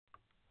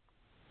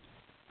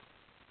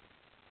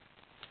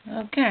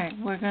Okay,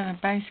 we're going to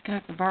base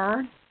coat the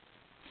bird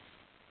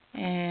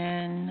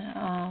and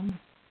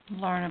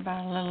learn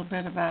about a little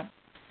bit about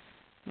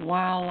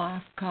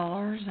wildlife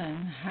colors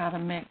and how to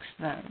mix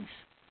those.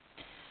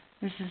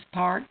 This is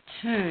part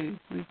 2.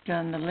 We've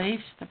done the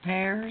leaves, the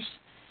pears,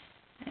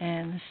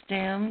 and the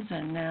stems,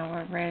 and now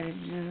we're ready to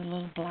do the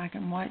little black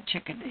and white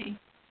chickadee.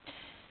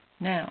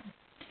 Now,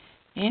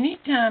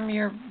 anytime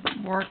you're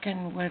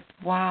working with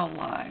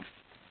wildlife,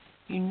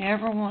 you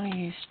never want to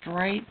use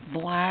straight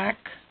black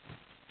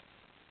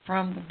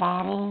from the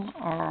bottle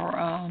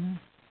or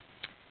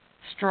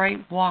straight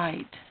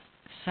white.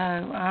 So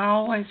I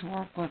always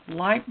work with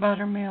light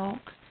buttermilk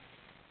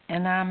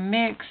and I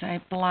mix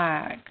a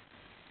black.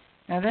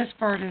 Now this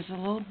bird is a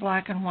little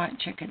black and white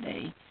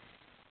chickadee,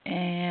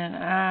 and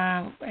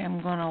I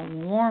am going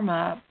to warm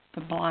up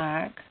the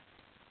black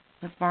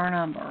with burnt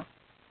umber.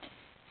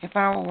 If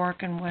I were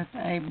working with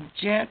a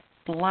jet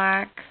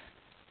black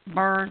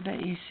bird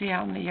that you see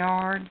out in the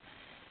yard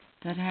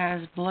that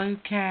has blue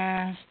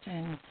cast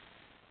and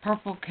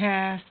purple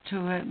cast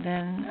to it,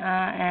 then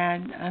I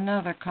add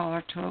another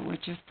color to it,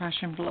 which is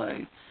Prussian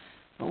blue.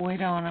 But we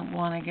don't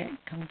want to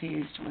get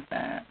confused with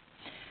that.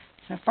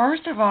 So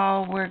first of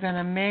all, we're going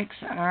to mix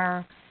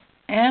our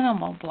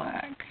animal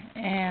black,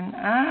 and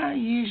I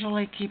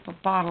usually keep a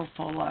bottle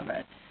full of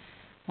it.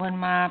 When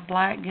my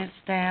black gets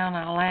down,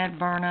 I'll add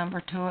burnt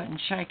umber to it and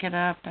shake it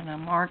up, and I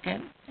mark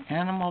it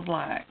animal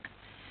black.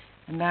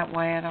 And that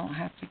way I don't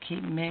have to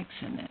keep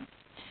mixing it.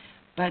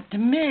 But to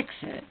mix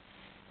it,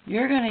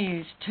 you're going to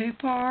use 2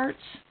 parts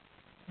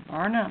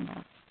burnt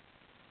umber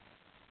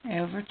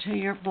over to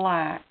your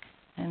black,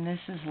 and this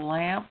is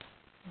lamp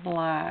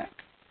black.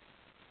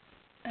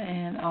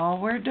 And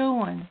all we're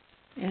doing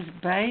is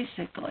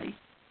basically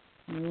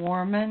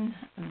warming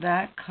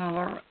that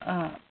color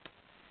up.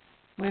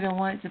 We don't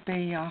want it to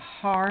be a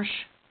harsh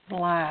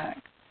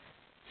black,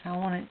 so I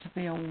want it to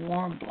be a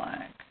warm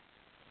black.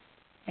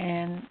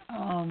 And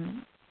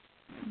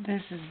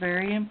this is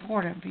very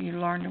important for you to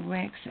learn to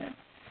mix it.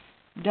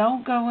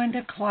 Don't go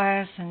into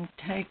class and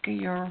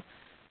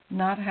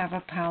not have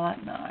a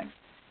palette knife.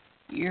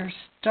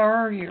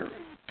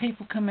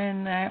 People come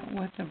in there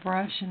with a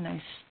brush and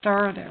they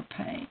stir their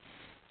paint.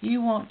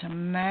 You want to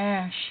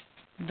mash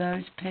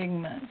those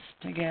pigments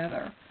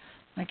together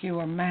like you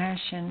were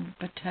mashing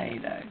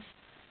potatoes.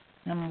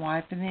 I'm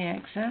wiping the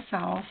excess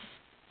off,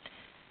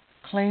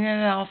 cleaning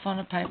it off on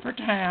a paper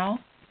towel,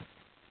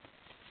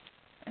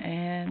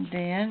 and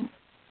then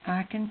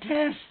I can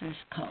test this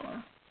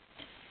color.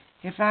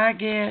 If I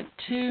get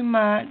too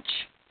much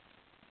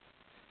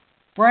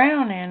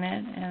brown in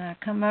it and I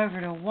come over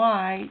to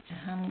white,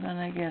 I'm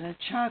going to get a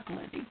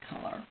chocolatey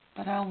color,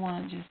 but I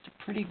want just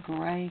a pretty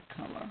gray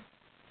color.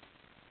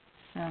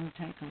 So I'm going to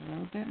take a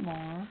little bit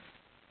more,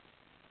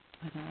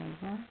 put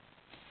over.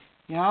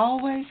 You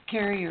always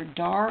carry your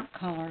dark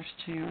colors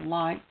to your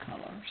light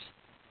colors,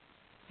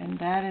 and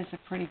that is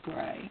a pretty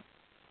gray.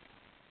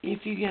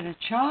 If you get a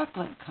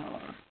chocolate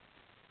color,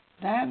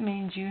 that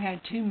means you had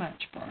too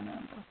much burnt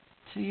umber.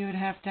 So you would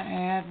have to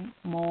add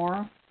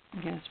more,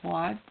 guess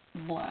what?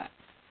 Black.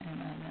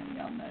 And I know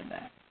y'all know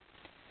that.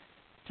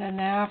 So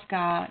now I've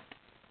got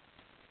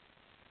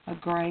a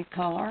gray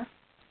color.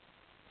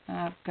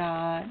 I've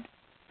got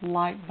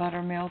light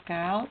buttermilk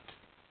out.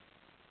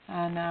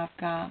 And I've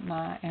got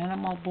my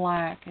animal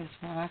black is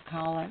what I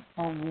call it,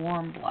 or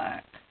warm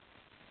black.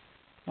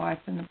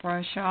 Wiping the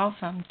brush off,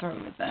 I'm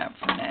through with that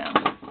for now.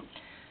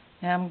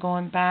 Now I'm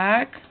going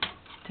back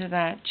to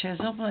that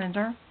chisel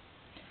blender,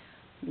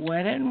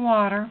 wet it in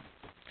water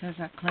because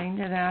I cleaned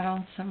it out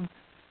on some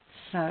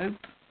soap.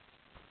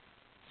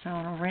 So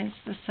I'm going to rinse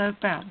the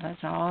soap out.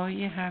 That's all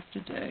you have to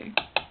do.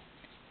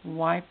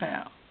 Wipe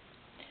out.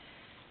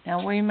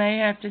 Now we may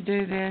have to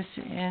do this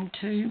in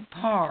 2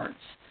 parts,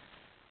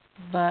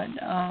 but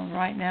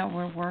right now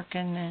we're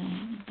working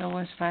and go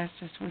as fast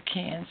as we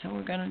can. So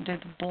we're going to do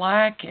the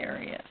black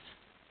areas.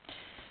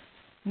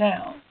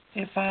 Now,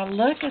 if I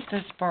look at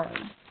this bird,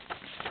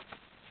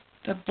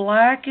 the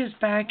black is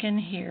back in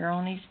here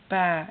on his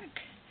back,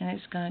 and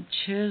it's going to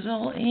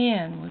chisel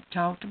in. We've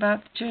talked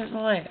about the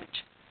chisel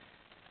edge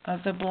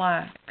of the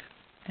black,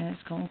 and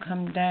it's going to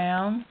come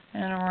down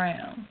and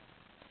around.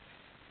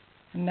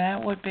 And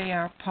that would be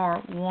our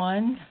part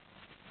 1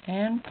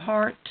 and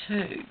part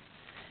 2.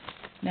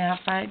 Now,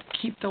 if I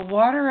keep the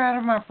water out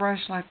of my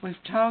brush like we've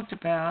talked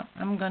about,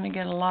 I'm going to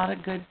get a lot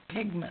of good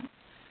pigment,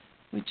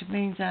 which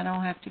means I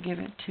don't have to give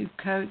it 2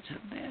 coats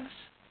of this.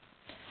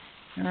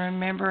 And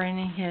remember,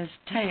 his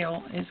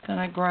tail is going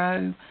to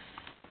grow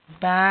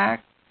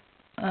back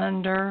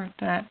under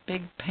that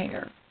big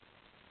pear.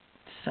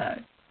 So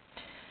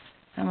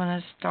I'm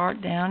going to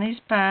start down his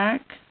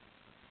back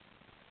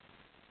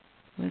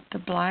with the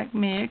black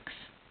mix.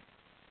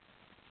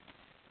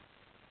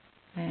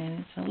 And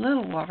it's a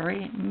little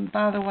watery. And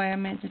by the way, I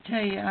meant to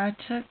tell you, I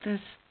took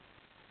this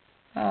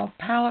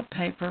palette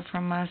paper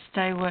from my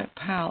Stay Wet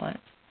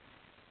palette,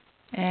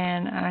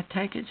 and I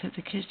take it to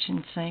the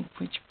kitchen sink,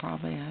 which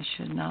probably I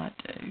should not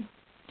do.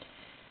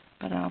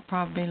 But I'll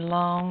probably be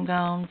long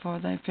gone before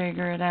they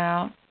figure it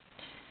out.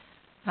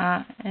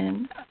 I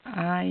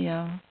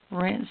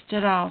rinsed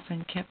it off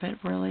and kept it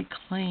really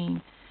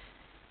clean.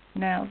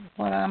 Now,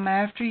 what I'm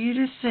after you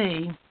to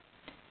see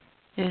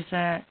is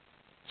that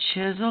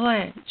chisel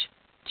edge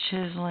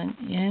chiseling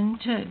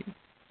into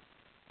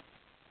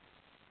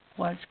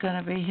what's going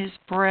to be his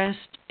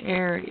breast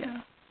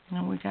area.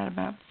 And we got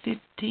about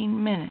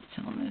 15 minutes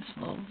on this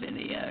little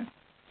video.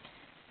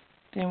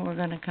 Then we're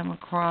going to come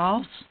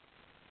across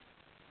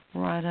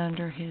right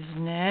under his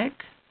neck.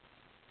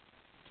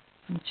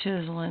 I'm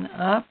chiseling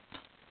up,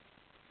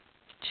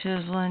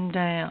 chiseling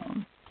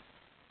down.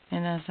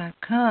 And as I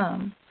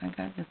come, I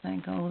got to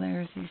think, oh,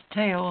 there's his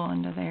tail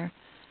under there.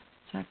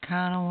 So I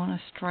kind of want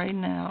to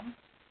straighten out.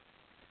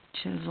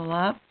 Chisel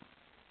up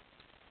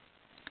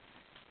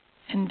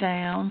and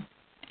down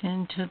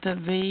into the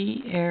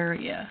V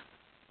area.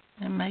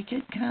 And make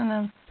it kind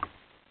of,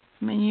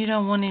 I mean, you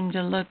don't want him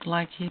to look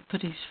like he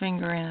put his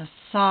finger in a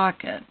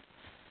socket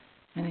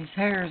and his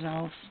hair's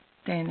all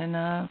standing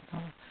up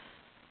or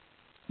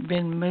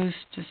been moosed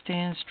to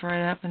stand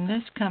straight up. And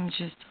this comes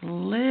just a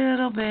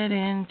little bit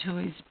into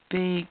his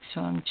beak,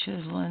 so I'm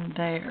chiseling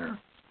there.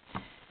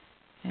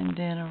 And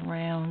then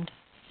around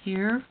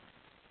here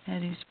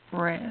at his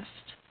breast.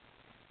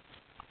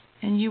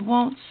 And you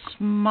want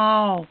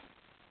small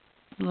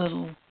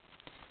little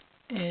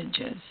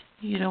edges.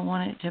 You don't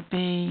want it to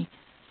be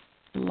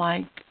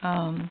like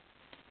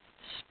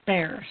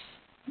sparse.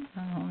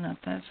 I don't know if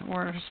that's a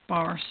word,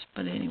 sparse,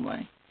 but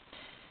anyway.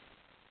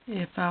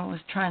 If I was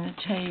trying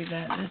to tell you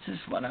that, this is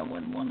what I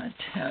would want to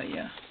tell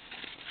you.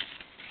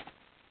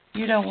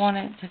 You don't want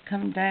it to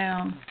come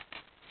down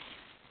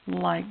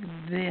like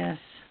this.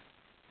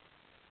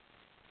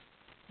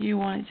 You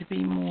want it to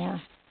be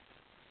more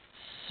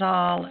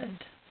solid.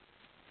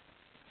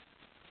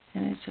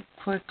 And it's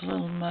a quick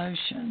little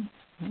motion.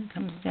 It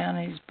comes down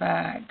his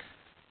back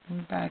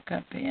and back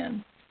up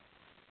in.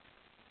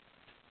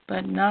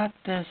 But not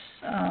this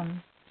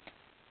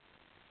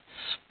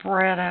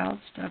spread out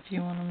stuff.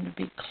 You want them to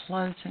be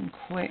close and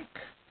quick.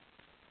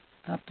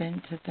 Up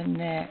into the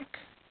neck.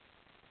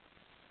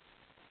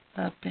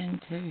 Up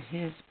into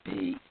his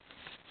beak.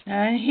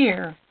 Now in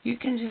here, you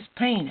can just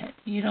paint it.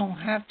 You don't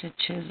have to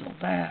chisel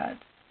that.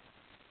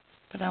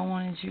 But I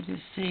wanted you to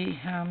see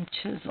how I'm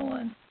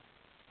chiseling.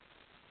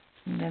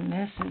 And then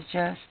this is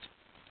just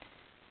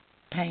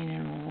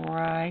painting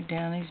right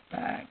down his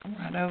back,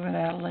 right over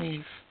that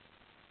leaf.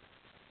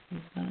 He's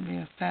going to be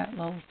a fat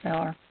little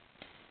feller.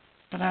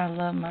 But I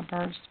love my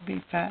birds to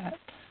be fat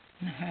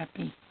and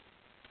happy.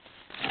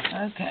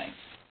 Okay.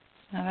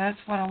 Now that's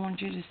what I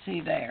want you to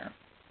see there.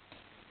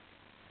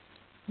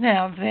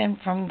 Now then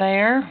from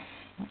there,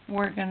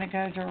 we're going to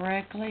go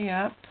directly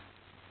up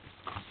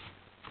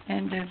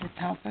and do the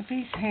top of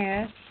his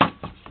head.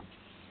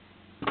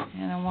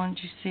 And I want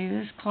you to see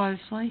this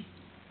closely.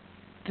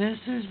 This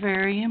is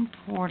very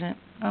important.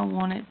 I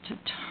want it to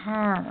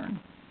turn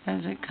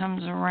as it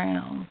comes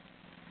around,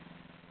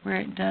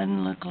 where it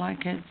doesn't look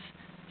like it's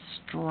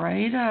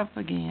straight up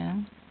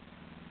again,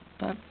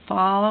 but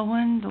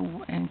following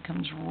and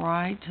comes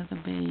right to the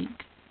beak.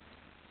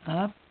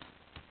 Up,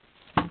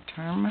 and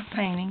turn my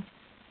painting.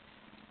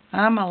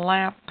 I'm a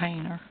lap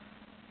painter.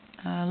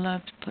 I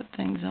love to put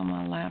things on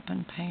my lap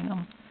and paint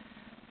them.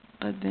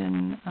 But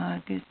then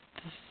I get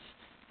this,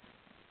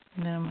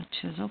 and then I'm going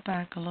to chisel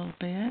back a little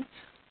bit.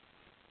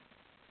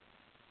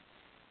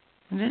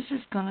 And this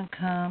is going to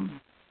come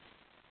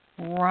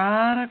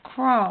right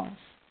across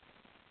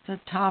the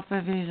top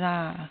of his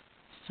eye.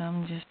 So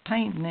I'm just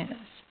painting this.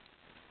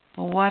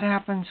 But what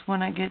happens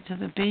when I get to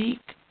the beak?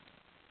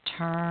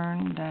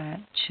 Turn that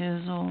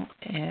chisel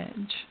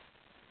edge.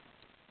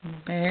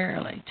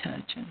 Barely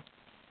touching.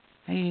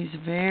 I use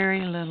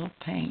very little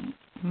paint.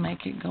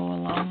 Make it go a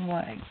long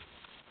way.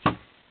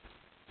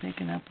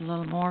 Picking up a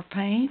little more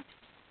paint.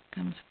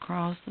 Comes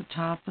across the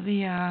top of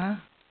the eye.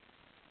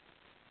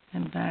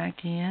 And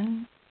back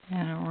in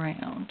and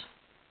around.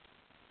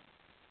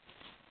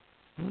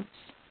 Oops.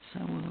 So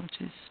we'll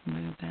just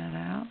smooth that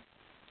out.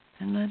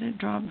 And let it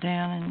drop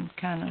down and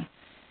kind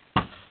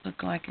of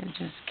look like it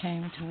just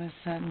came to a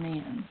sudden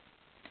end.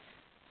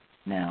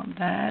 Now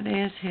that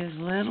is his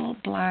little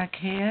black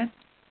head,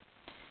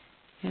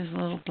 his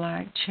little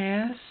black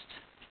chest,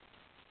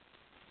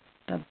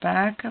 the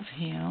back of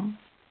him,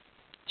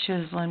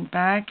 chiseling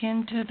back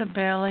into the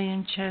belly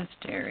and chest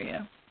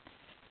area.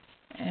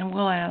 And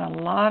we'll add a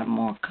lot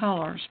more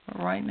colors,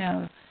 but right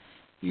now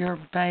you're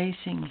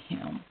basing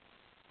him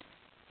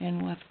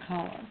in with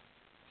color.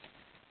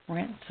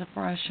 Rinse the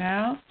brush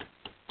out.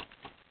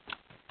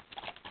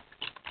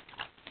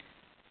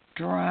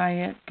 Dry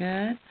it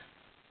good.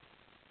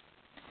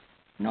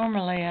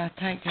 Normally I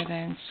take it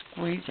and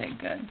squeeze it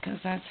good because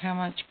that's how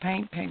much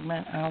paint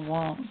pigment I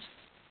want.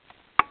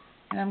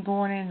 And I'm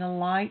going into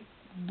light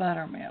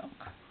buttermilk.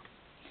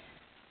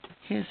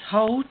 His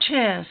whole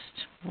chest,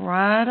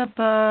 right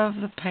above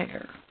the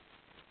pear,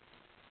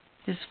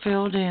 is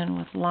filled in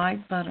with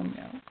light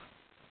buttermilk.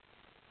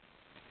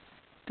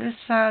 This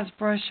size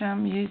brush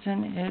I'm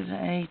using is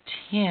a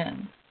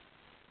 10.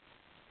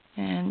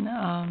 And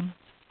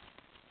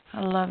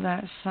I love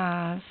that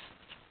size.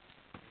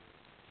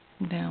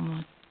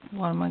 Then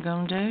what am I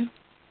going to do?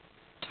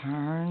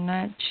 Turn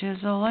that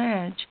chisel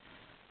edge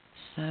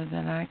so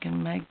that I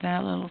can make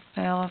that little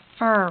fella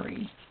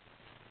furry.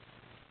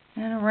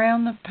 And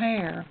around the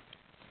pear,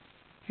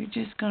 you're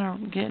just going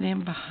to get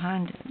in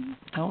behind it.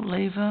 Don't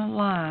leave a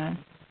line.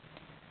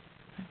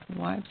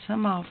 Wipe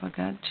some off. I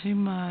got too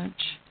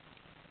much.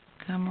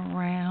 Come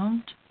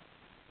around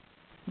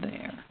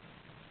there.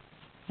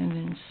 And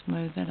then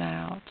smooth it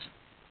out.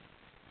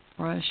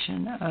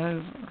 Brushing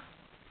over.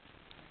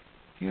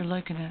 You're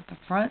looking at the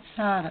front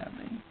side of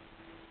it.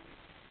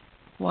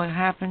 What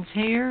happens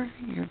here?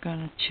 You're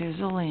going to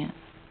chisel in.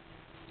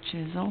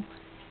 Chisel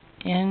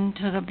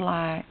into the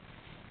black.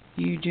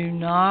 You do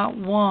not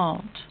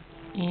want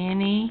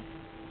any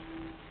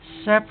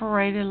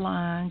separated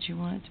lines. You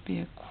want it to be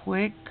a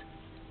quick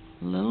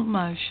little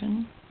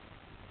motion.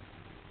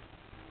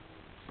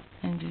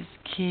 And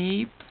just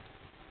keep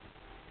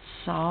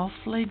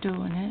softly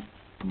doing it.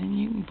 And then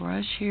you can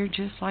brush here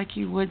just like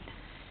you would.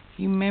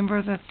 You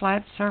remember the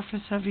flat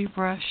surface of your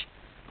brush?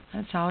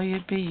 That's all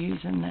you'd be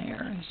using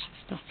there. It's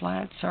just a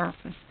flat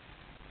surface.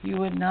 You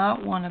would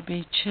not want to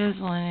be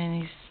chiseling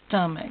any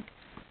stomach,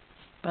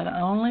 but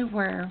only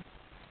where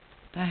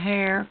the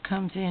hair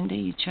comes into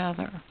each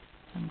other.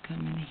 I'm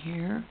coming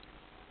here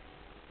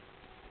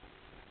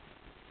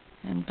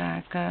and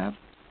back up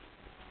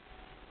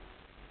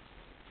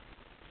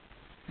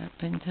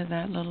into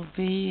that little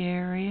V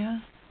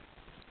area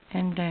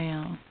and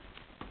down.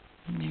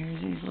 And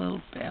there's his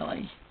little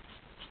belly.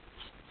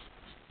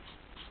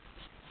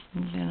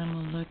 And then I'm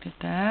going to look at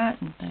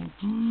that and think,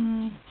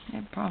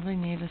 it probably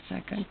need a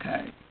second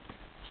coat.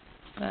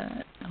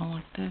 But I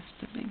want this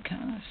to be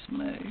kind of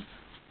smooth.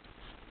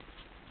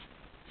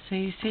 So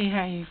you see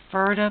how you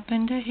furred up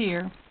into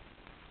here,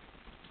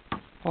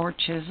 or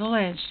chisel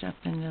edged up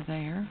into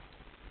there.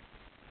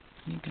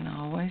 You can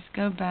always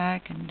go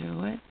back and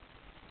do it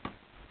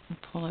and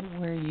pull it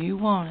where you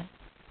want it.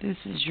 This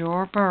is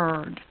your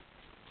bird.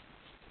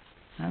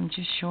 I'm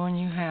just showing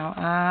you how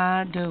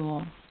I do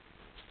them.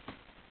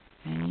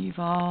 And you've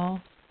all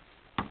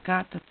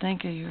got to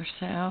think of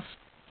yourself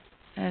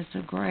as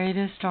the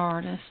greatest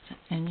artist,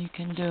 and you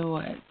can do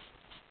it.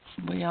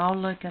 We all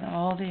look at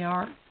all the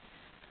art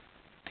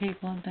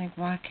people and think,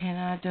 why can't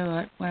I do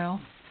it? Well,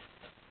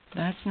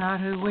 that's not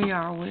who we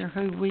are. We're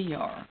who we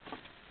are.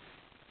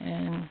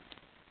 And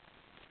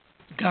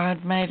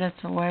God made us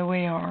the way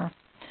we are.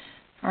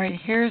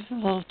 Alright, here's the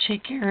little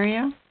cheek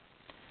area.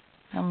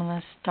 I'm going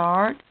to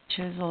start,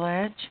 chisel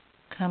edge,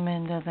 come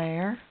into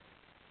there.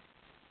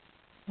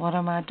 What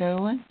am I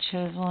doing?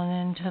 Chiseling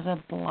into the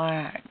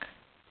black.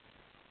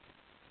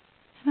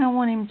 And I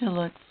want him to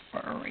look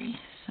furry,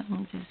 so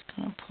I'm just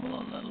going to pull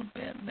a little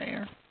bit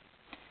there.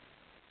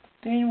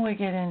 Then we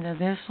get into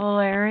this little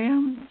area,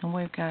 and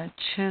we've got to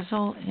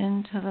chisel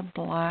into the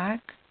black.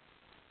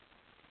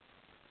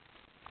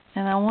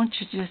 And I want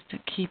you just to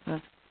keep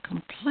a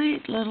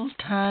complete little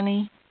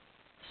tiny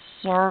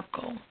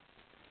circle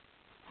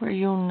where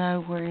you'll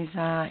know where his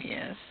eye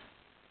is.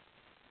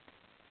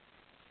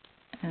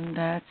 And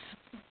that's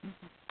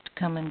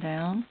coming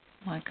down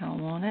like I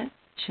want it,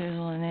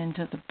 chiseling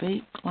into the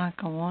beak like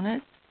I want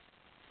it,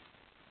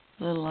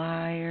 little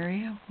eye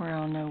area where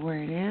I'll know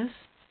where it is,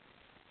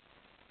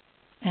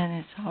 and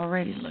it's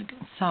already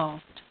looking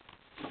soft.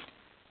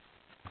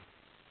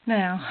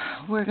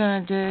 Now, we're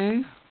going to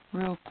do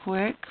real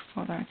quick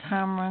before our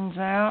time runs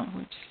out,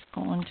 which is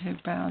going to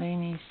about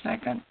any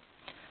second,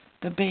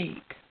 the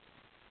beak.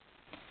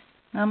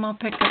 Now I'm going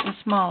to pick up a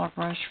smaller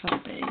brush for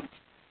the beak.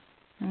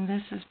 And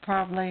this is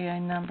probably a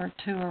number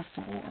 2 or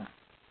 4.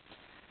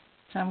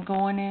 So I'm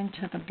going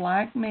into the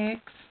black mix.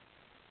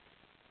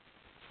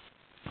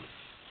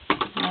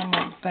 I'm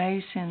going to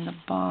base in the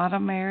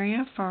bottom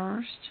area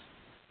first.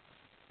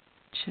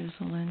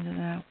 Chisel into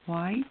that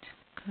white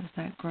because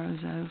that grows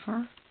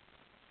over.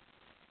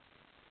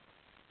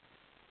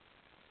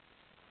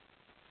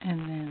 And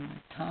then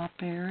the top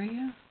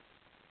area.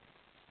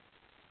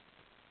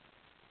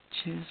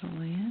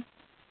 Chisel in.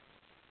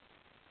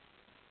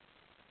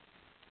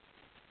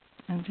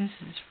 And this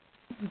is,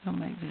 we're going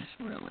to make this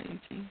real easy.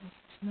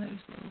 His nose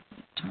a little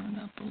bit, turn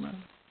up a little.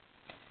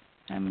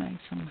 That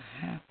makes him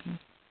happy.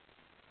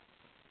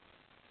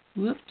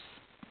 Whoops,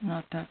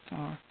 not that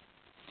far.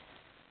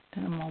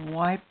 Then I'm going to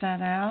wipe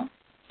that out.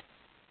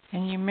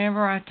 And you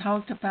remember I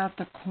talked about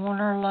the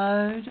corner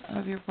load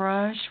of your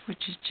brush,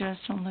 which is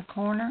just on the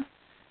corner?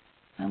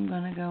 I'm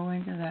going to go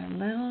into that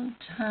little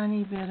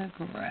tiny bit of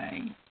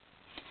gray.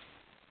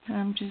 And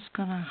I'm just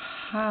going to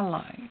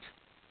highlight.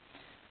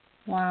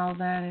 While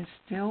that is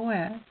still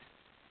wet,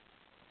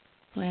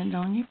 blend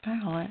on your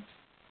palette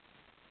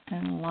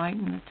and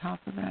lighten the top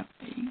of that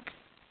beak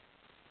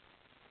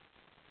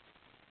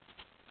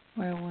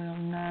where we'll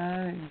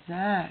know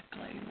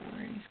exactly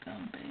where he's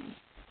going to be.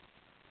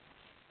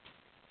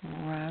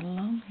 Right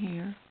along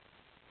here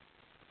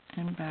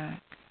and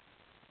back.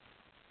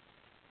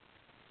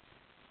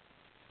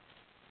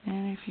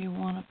 And if you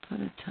want to put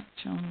a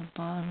touch on the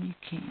bottom, you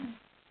can.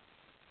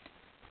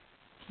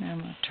 Now I'm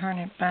going to turn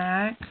it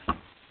back.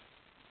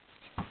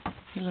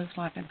 He looks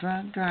like a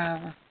drunk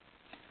driver.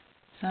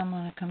 So I'm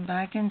going to come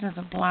back into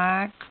the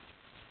black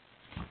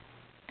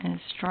and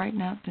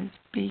straighten out this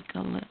beak a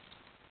little.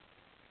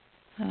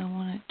 I don't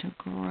want it to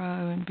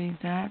grow and be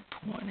that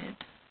pointed,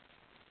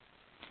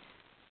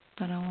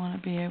 but I want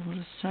to be able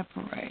to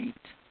separate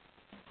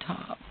the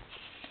top.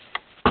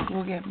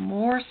 We'll get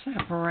more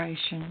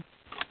separation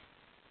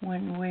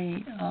when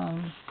we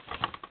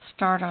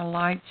start our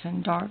lights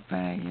and dark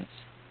values.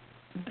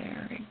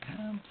 There it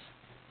comes.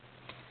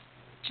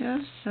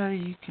 Just so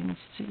you can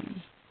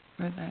see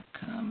where that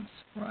comes,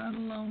 right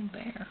along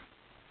there.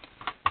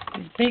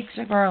 His beaks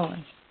are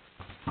growing.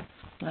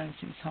 Bless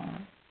his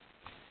heart.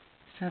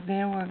 So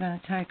then we're going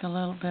to take a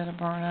little bit of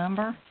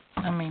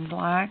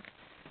black.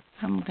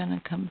 I'm going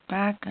to come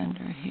back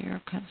under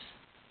here because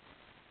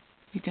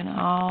you can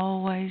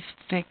always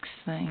fix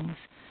things.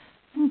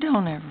 And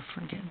don't ever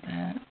forget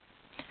that.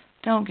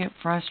 Don't get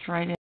frustrated.